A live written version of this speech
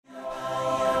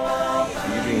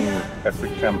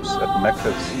Africamps at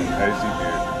Macca's in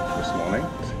Hazyview this morning.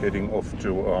 Heading off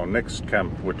to our next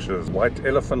camp, which is White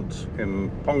Elephant in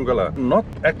Pongola. Not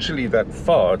actually that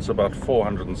far, it's about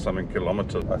 400 and something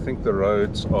kilometers. I think the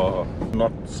roads are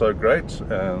not so great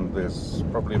and there's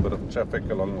probably a bit of traffic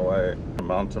along the way,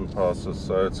 mountain passes,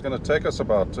 so it's going to take us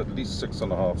about at least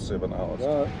 6.5 to 7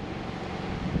 hours.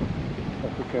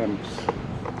 Africamps.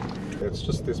 It's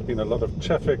just, there's been a lot of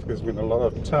traffic, there's been a lot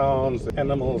of towns,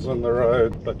 animals on the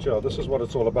road, but yeah, this is what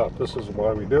it's all about. This is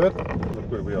why we do it. Look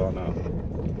where we are now.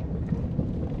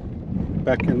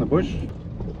 Back in the bush.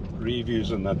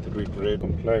 Reviews and that we've read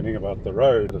complaining about the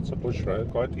road. It's a bush road,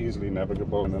 quite easily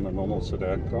navigable than a normal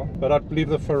sedan car. But I'd leave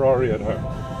the Ferrari at home.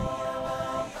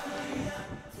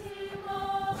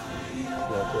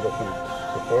 White Elephant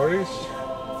Safaris.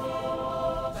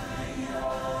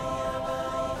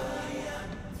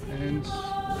 And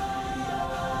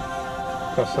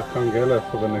Khangela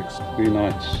for the next 3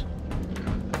 nights.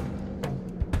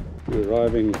 We're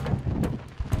arriving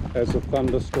as a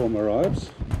thunderstorm arrives.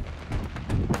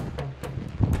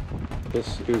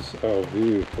 This is our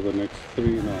view for the next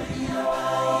 3 nights.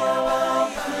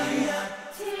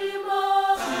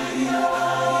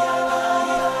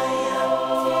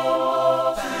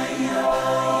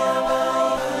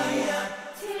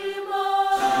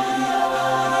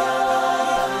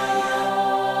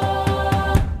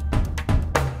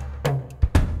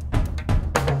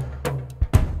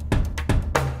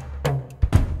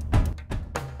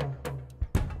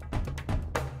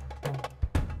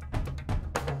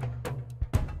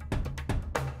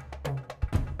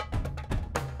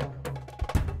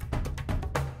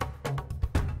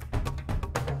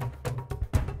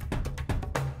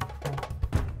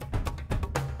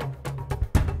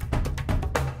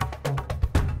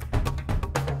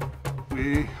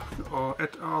 We are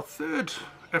at our 3rd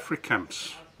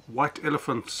Africamps White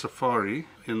Elephant Safari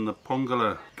in the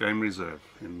Pongola Game Reserve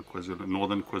in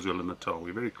Northern Kwazulu Natal.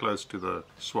 We're very close to the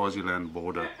Swaziland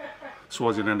border.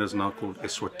 Swaziland is now called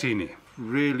Eswatini.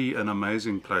 Really an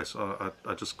amazing place. I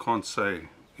just can't say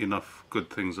enough good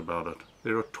things about it.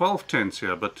 There are 12 tents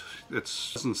here, but it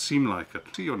doesn't seem like it.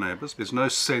 See your neighbors. There's no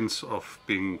sense of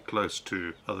being close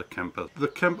to other campers. The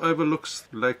camp overlooks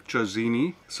Lake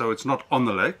Jozini, so it's not on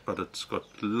the lake, but it's got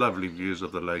lovely views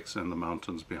of the lakes and the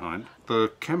mountains behind.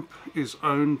 The camp is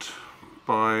owned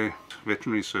by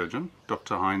veterinary surgeon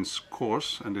Dr. Heinz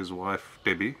Kors and his wife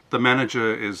Debbie. The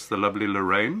manager is the lovely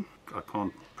Lorraine. I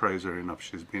can't praise her enough.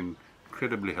 She's been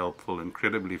incredibly helpful,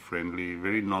 incredibly friendly,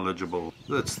 very knowledgeable.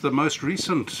 It's the most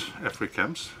recent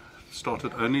Africamps.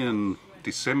 Started only in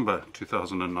December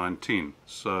 2019,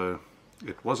 so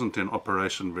it wasn't in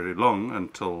operation very long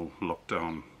until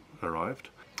lockdown arrived.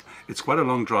 It's quite a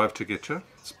long drive to get here.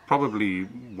 It's probably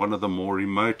one of the more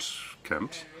remote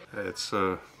camps. It's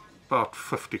about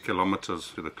 50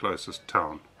 kilometers to the closest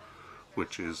town,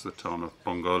 which is the town of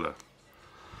Pongola.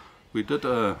 We did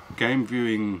a game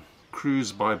viewing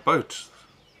cruise by boat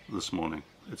this morning.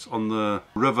 It's on the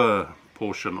river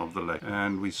portion of the lake,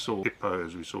 and we saw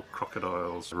hippos, we saw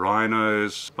crocodiles,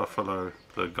 rhinos, buffalo.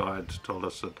 The guide told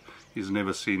us that he's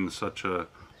never seen such a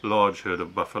large herd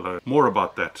of buffalo. More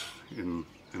about that in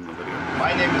the video.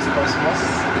 My name is Cosmos.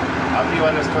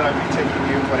 Everyone is going to be taking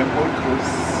you for a boat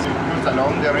cruise. We cruise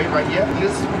along the river here.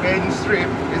 This main strip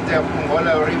is the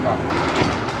Pongola River.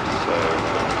 So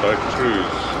the boat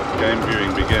cruise, game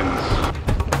viewing begins.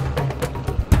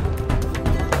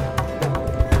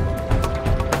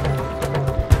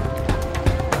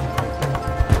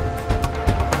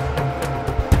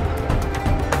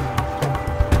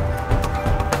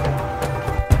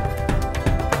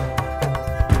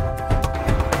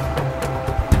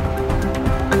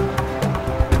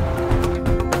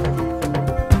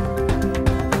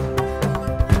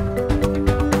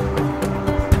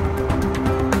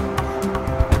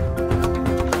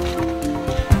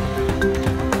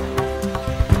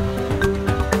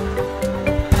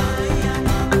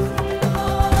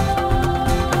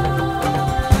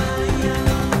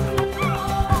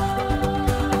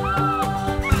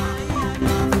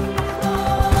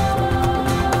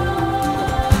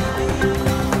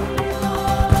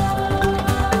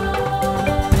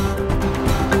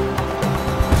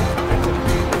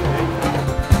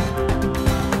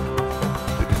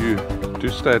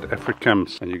 Stay at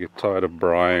Africamps and you get tired of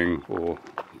braaiing or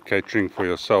catering for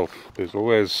yourself, there's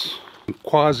always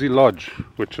Kwazi Lodge,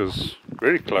 which is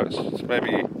very close. It's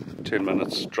maybe 10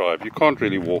 minutes drive. You can't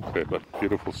really walk there, but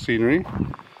beautiful scenery,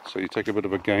 so you take a bit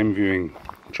of a game viewing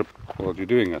trip while you're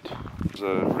doing it. There's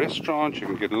a restaurant, you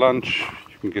can get lunch,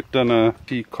 you can get dinner,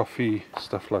 tea, coffee,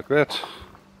 stuff like that.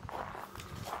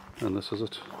 And this is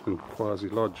it in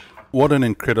Kwazi Lodge. What an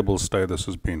incredible stay this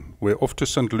has been. We're off to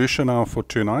St. Lucia now for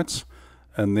 2 nights,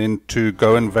 and then to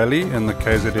Gowan Valley in the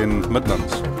KZN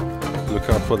Midlands. Look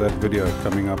out for that video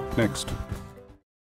coming up next.